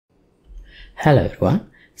Hello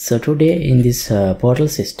everyone. So today in this portal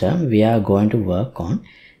system we are going to work on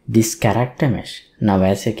this character mesh. Now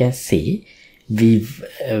as you can see we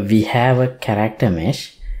have a character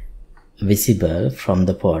mesh visible from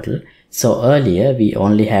the portal. So earlier we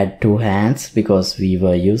only had two hands because we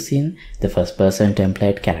were using the first person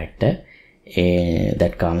template character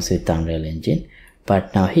that comes with Unreal Engine.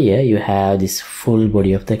 But now here you have this full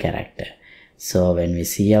body of the character. So when we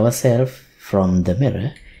see ourselves from the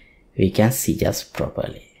mirror, we can see just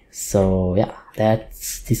properly. So yeah,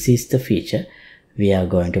 this is the feature we are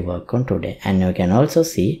going to work on today. And you can also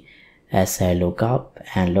see as I look up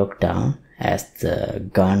and look down, as the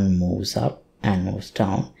gun moves up and moves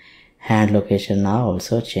down, hand location are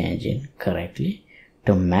also changing correctly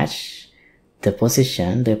to match the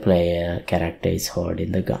position the player character is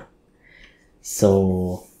holding the gun.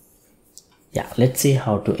 So yeah, let's see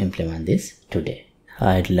how to implement this today.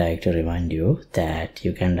 I'd like to remind you that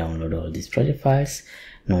you can download all these project files,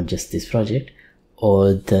 not just this project,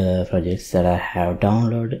 all the projects that I have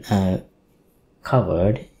downloaded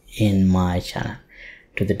covered in my channel.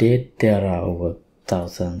 To the date there are over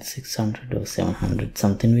 1600 or 700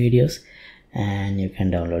 something videos, and you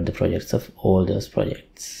can download the projects of all those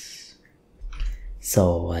projects.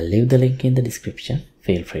 So I'll leave the link in the description,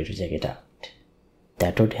 feel free to check it out.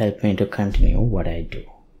 That would help me to continue what I do.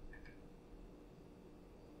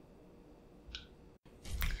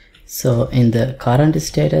 So in the current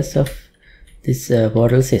status of this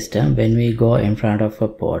portal system, when we go in front of a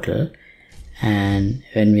portal and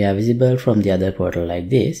when we are visible from the other portal like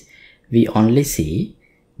this, we only see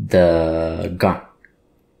the gun.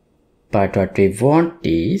 But what we want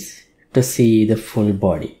is to see the full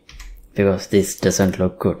body, because this doesn't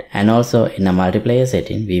look good. And also in a multiplayer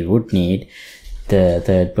setting, we would need the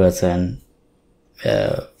third person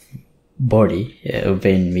body.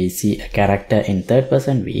 When we see a character in third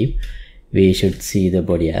person view, we should see the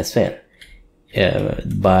body as well.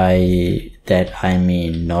 By that I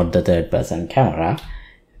mean not the third person camera.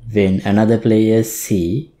 When another player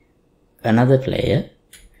see another player,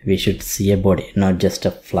 we should see a body, not just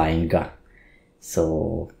a flying gun.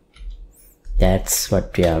 So that's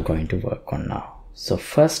what we are going to work on now. So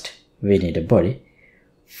first we need a body.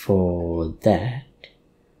 For that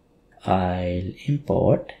I'll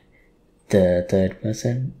import the third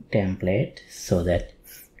person template so that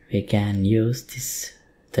we can use this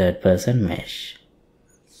third person mesh.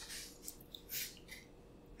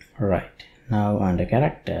 Right, now under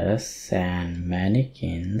characters and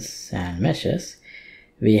mannequins and meshes,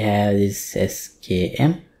 we have this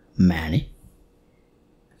𝐂𝐚 mani.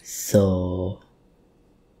 So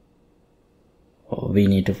we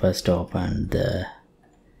need to first open the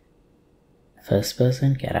first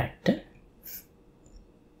person character.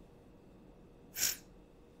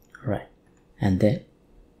 Right, and then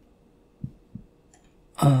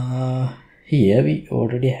here we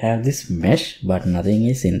already have this mesh, but nothing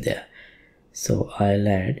is in there. So I'll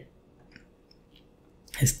add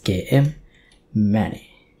𝐂𝐚 mani,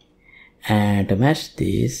 and to match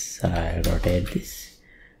this I'll rotate this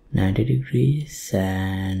 90 degrees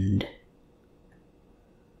and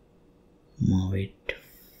move it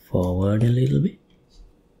forward a little bit.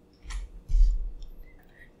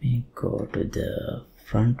 Let me go to the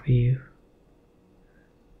front view.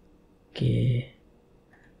 Okay,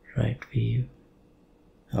 right view.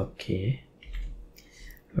 Okay,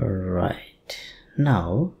 right.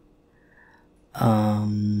 Now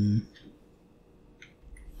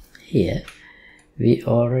here we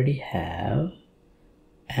already have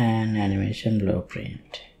an animation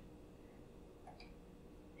blueprint.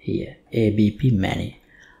 Here, ABP mani.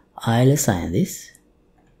 I'll assign this.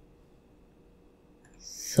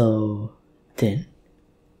 So then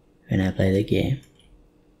when I play the game,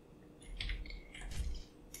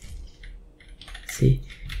 see,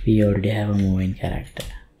 we already have a moving character,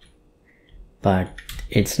 but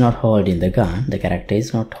it's not holding the gun. The character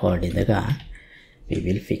is not holding the gun. We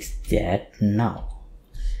will fix that now.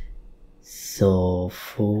 So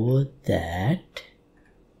for that,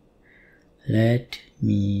 let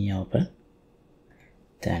me open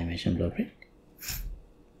the animation blueprint,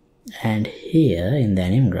 and here in the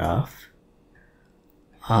anim graph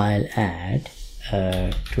I'll add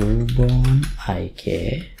a two-bone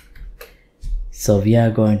IK. So we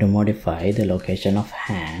are going to modify the location of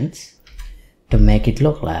hands to make it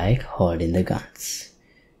look like holding the guns.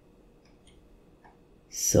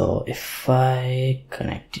 So if I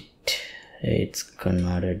connect it, it's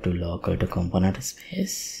converted to local to component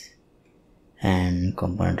space and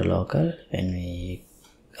component to local. When we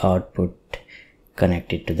output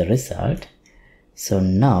connect it to the result. So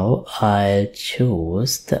now I'll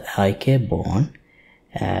choose the IK bone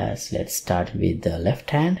as let's start with the left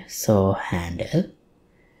hand. So handle.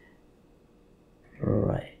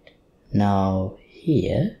 Right, now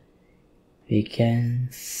here we can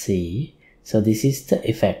see, so this is the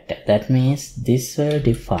effector. That means this will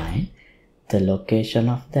define the location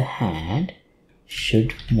of the hand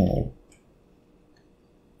should move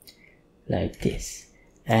like this.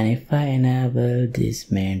 And if I enable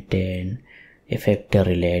this maintain effector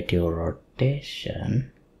relative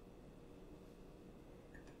rotation,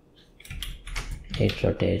 it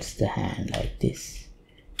rotates the hand like this.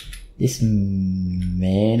 This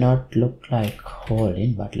may not look like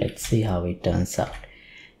holding, but let's see how it turns out.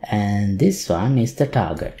 And this one is the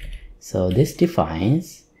target. So this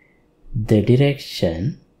defines the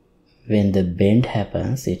direction when the bend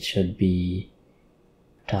happens, it should be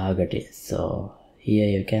targeted. So here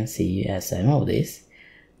you can see, as I move this,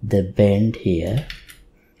 the bend here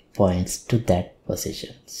points to that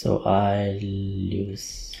position. So I'll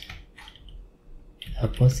use a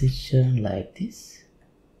position like this.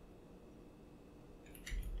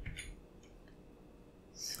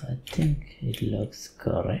 So I think it looks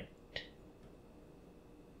correct.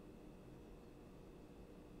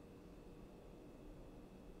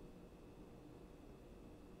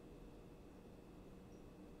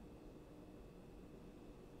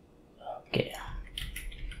 Okay.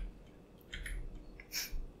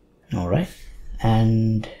 All right,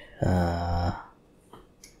 and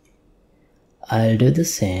I'll do the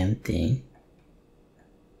same thing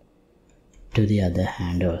to the other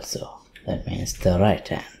hand also. That means the right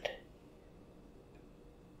hand.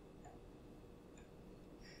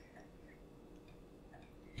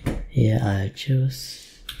 Here I'll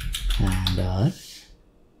choose handle.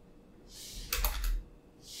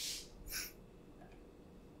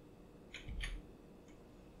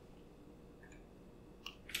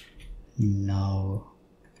 Now,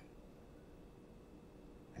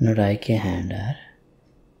 not 𝐂𝐴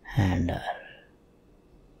handle.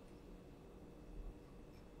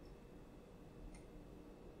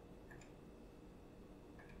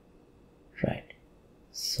 Right,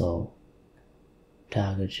 so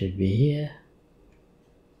target should be here.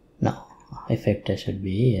 No, effector should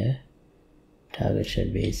be here. Target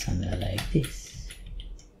should be somewhere like this.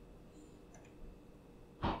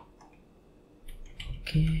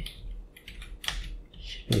 Okay,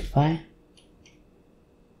 should be fine.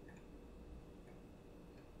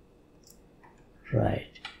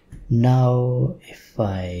 Right, now if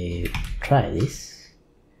I try this,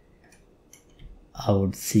 I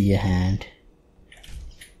would see a hand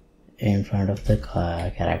in front of the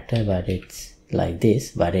character, but it's like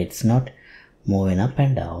this, but it's not moving up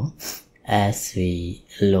and down as we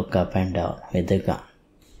look up and down with the gun.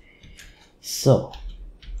 So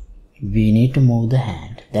we need to move the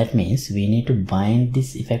hand. That means we need to bind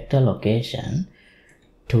this effector location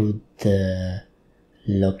to the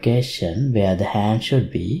location where the hand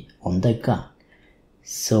should be on the gun.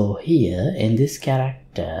 So here in this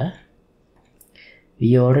character,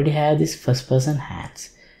 we already have this first person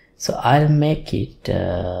hands. So I'll make it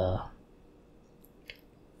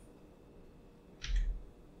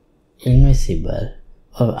invisible,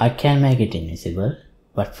 or I can make it invisible,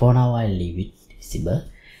 but for now I'll leave it visible.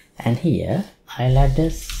 And here I'll add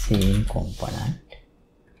a scene component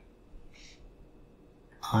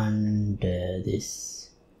under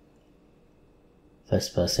this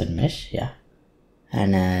first person mesh, yeah.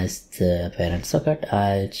 And as the parent socket,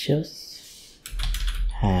 I'll choose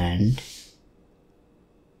hand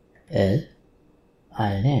L.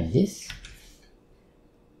 I'll name this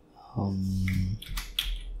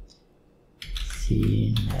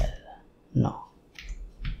scene L. No,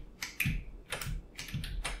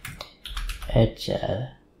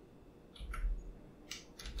 HL.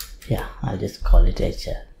 Yeah, I'll just call it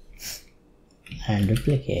HL and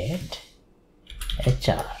duplicate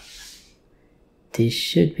HR. This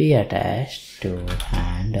should be attached to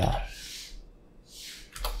hand R.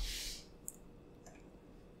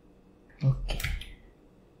 Okay,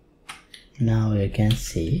 now you can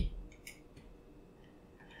see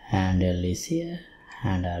handle is here,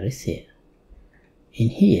 hand R is here. In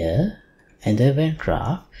here, in the event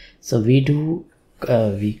graph, so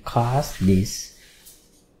we cast this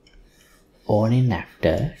owning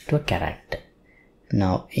actor to a character.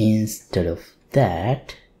 Now instead of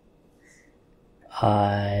that,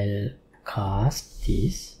 I'll cast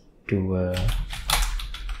this to a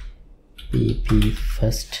PP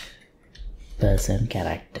first person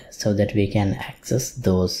character so that we can access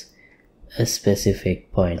those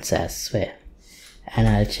specific points as well. And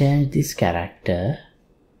I'll change this character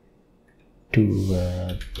to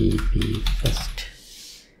a PP first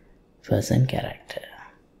person character.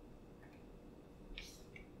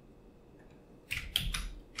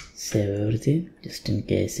 save everything just in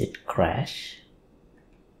case it crash.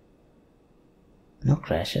 No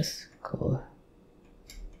crashes. Cool.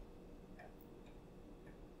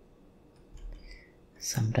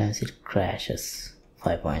 Sometimes it crashes.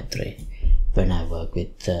 5.3 when I work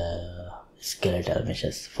with skeletal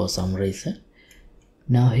meshes for some reason.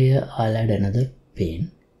 Now here I'll add another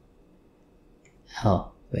pin.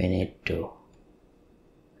 Oh, we need to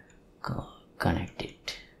connect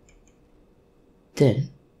it. Then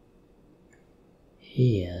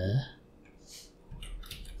here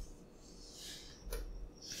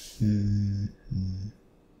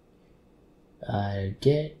I'll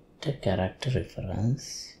get the character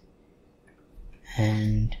reference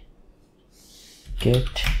and get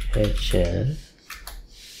HL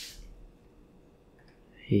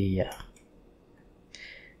here.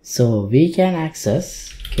 So we can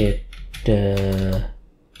access get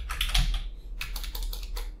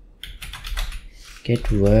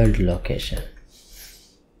world location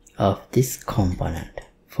of this component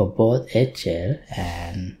for both HL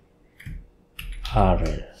and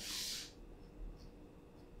RL.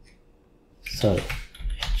 Sorry,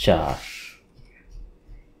 HR.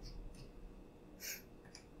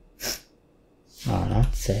 Oh,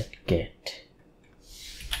 not set get.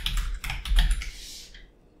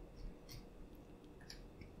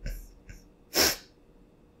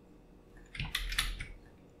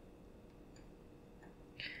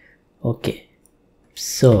 Okay,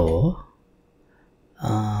 so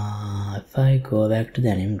if I go back to the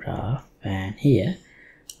anim graph and here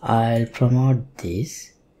I'll promote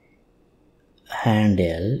this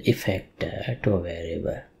handle effector to a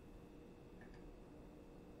variable.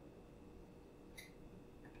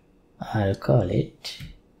 I'll call it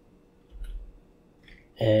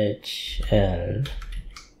HL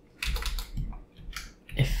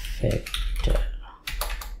effector,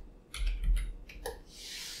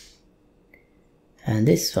 and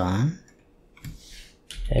this one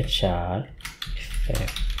HR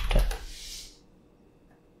effector.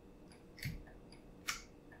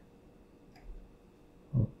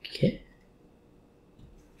 Okay,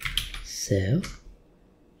 so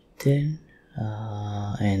then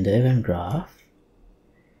in the event graph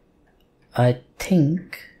I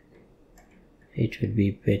think it would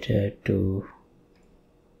be better to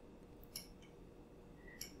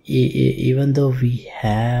even though we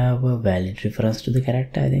have a valid reference to the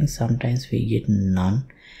character, I think sometimes we get none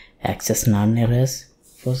errors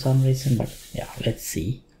for some reason, but yeah, let's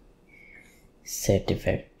see. Set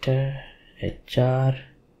effector HR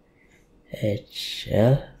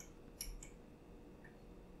HL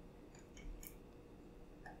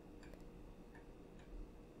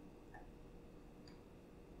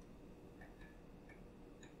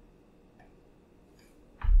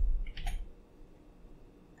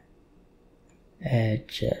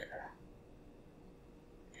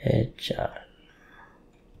HR.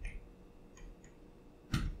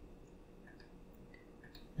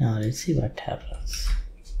 Now let's see what happens.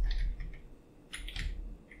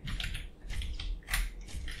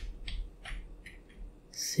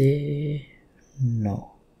 Say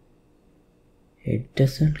no, it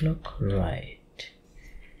doesn't look right.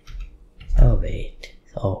 Oh wait,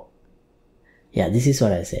 oh yeah, this is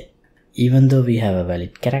what I said. Even though we have a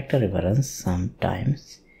valid character reference,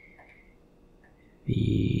 sometimes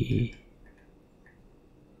we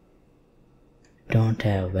don't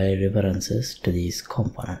have valid references to these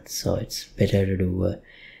components, so it's better to do a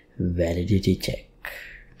validity check.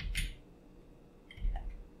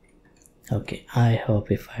 Okay, I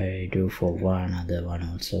hope if I do for one, other one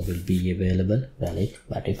also will be available valid,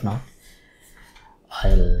 but if not,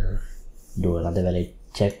 I'll do another valid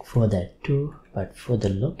check for that too. But for the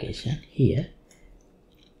location here,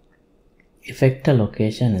 effector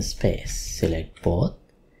location space, select both.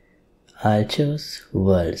 I'll choose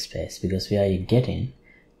world space because we are getting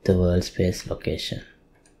the world space location.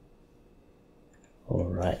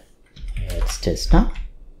 Alright, let's test now.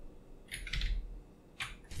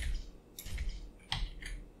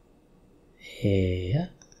 Here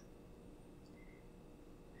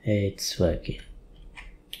it's working,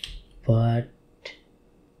 but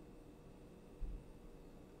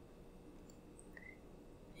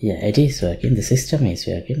yeah, it is working, the system is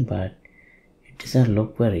working, but it doesn't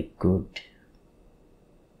look very good.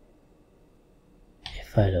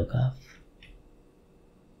 If I look up,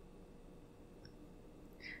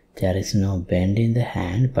 there is no bend in the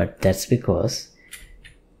hand, but that's because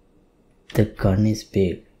the gun is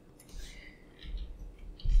big.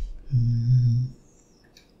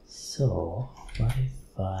 So what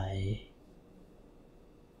if I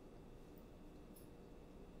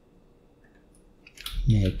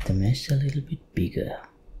make the mesh a little bit bigger?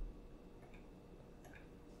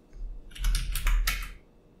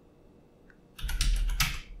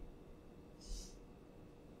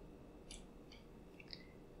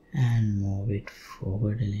 it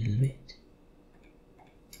forward a little bit.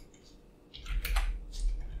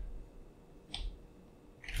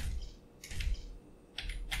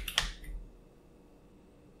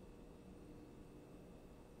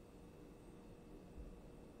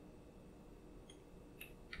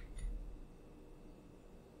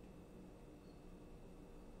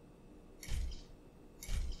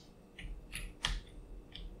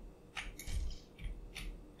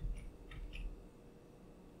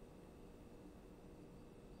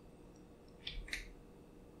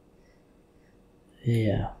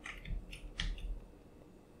 Yeah,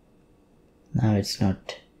 now it's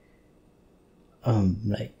not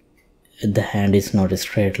like the hand is not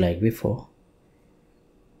straight like before,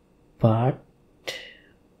 but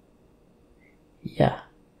yeah,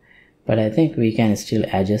 but I think we can still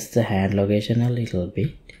adjust the hand location a little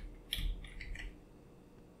bit.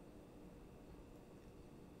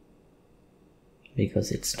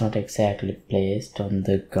 Because it's not exactly placed on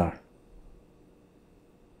the gun.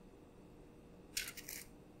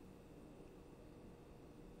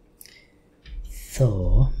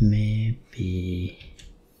 So maybe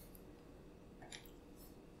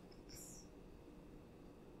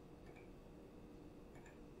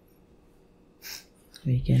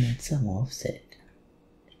we can add some offset.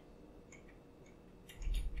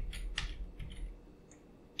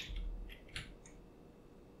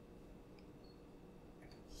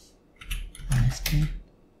 Understand?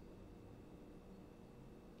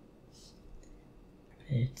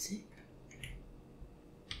 Let's see.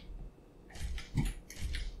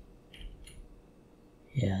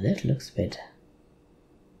 Yeah, that looks better.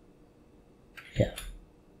 Yeah.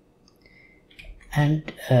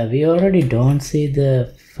 And we already don't see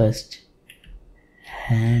the first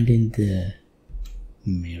hand in the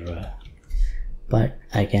mirror, but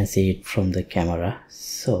I can see it from the camera.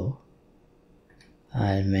 So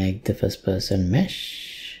I'll make the first person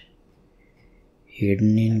mesh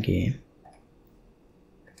hidden in game.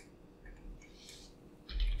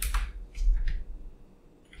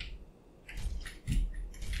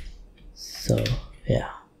 So yeah,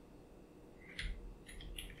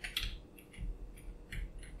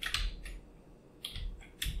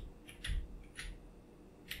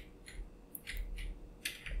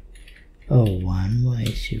 oh, one more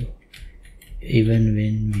issue. Even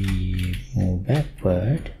when we move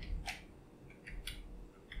backward,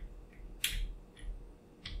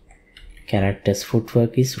 character's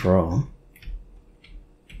footwork is wrong,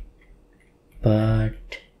 but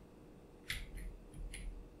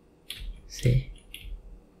see,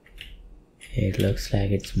 it looks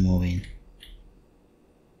like it's moving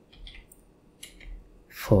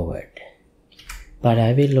forward. But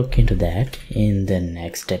I will look into that in the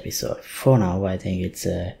next episode. For now, I think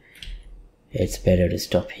it's better to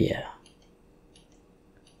stop here.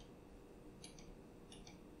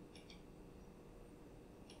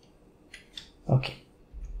 Okay.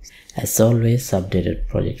 As always, updated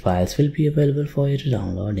project files will be available for you to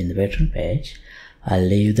download in the veteran page. I'll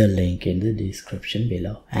leave the link in the description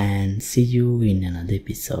below, and see you in another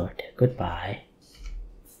episode. Goodbye.